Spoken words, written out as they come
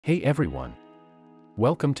Hey everyone!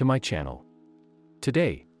 Welcome to my channel.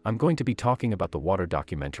 Today, I'm going to be talking about the water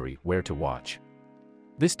documentary, Where to Watch.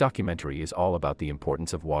 This documentary is all about the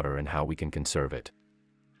importance of water and how we can conserve it.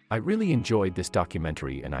 I really enjoyed this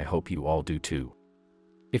documentary and I hope you all do too.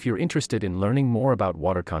 If you're interested in learning more about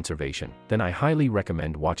water conservation, then I highly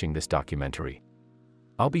recommend watching this documentary.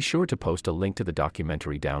 I'll be sure to post a link to the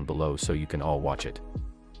documentary down below so you can all watch it.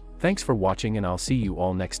 Thanks for watching and I'll see you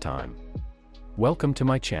all next time. Welcome to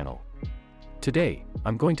my channel. Today,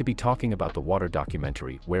 I'm going to be talking about the water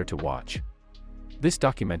documentary, Where to Watch. This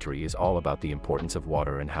documentary is all about the importance of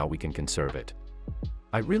water and how we can conserve it.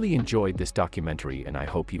 I really enjoyed this documentary and I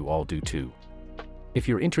hope you all do too. If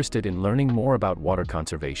you're interested in learning more about water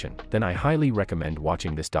conservation, then I highly recommend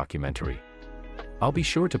watching this documentary. I'll be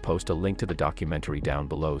sure to post a link to the documentary down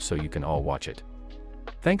below so you can all watch it.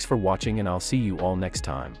 Thanks for watching and I'll see you all next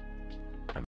time.